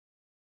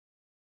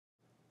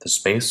The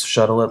Space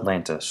Shuttle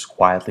Atlantis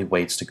quietly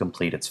waits to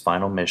complete its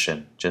final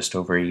mission just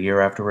over a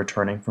year after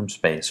returning from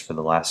space for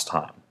the last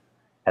time.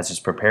 As it's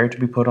prepared to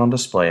be put on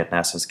display at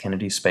NASA's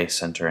Kennedy Space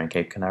Center in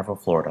Cape Canaveral,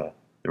 Florida,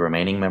 the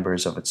remaining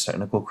members of its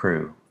technical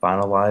crew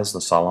finalize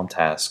the solemn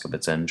task of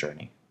its end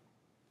journey.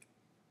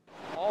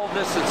 All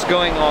this that's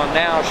going on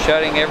now,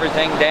 shutting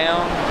everything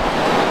down,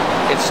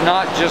 it's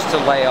not just a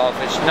layoff,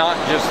 it's not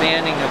just the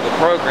ending of the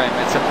program,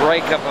 it's a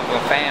breakup of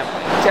a family.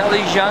 Tell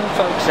these young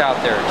folks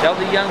out there, tell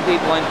the young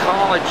people in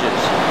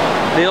colleges,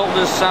 build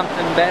us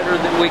something better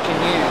that we can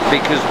use,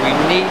 because we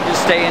need to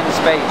stay in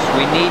space,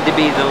 we need to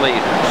be the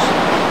leaders.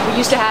 We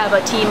used to have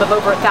a team of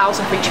over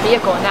 1,000 for each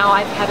vehicle, and now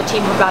I have a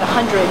team of about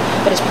 100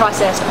 that has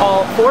processed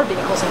all 4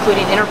 vehicles,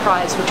 including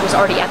Enterprise, which was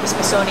already at the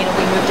Smithsonian, and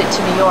we moved it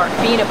to New York.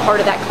 Being a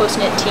part of that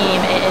close-knit team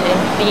and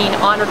being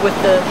honored with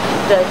the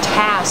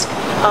task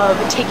of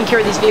taking care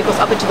of these vehicles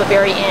up until the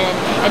very end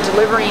and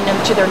delivering them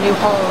to their new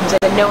homes,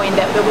 and knowing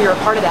that we were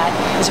a part of that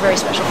is a very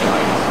special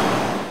feeling.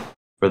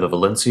 For the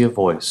Valencia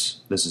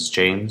Voice, this is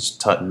James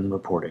Tutten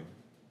reporting.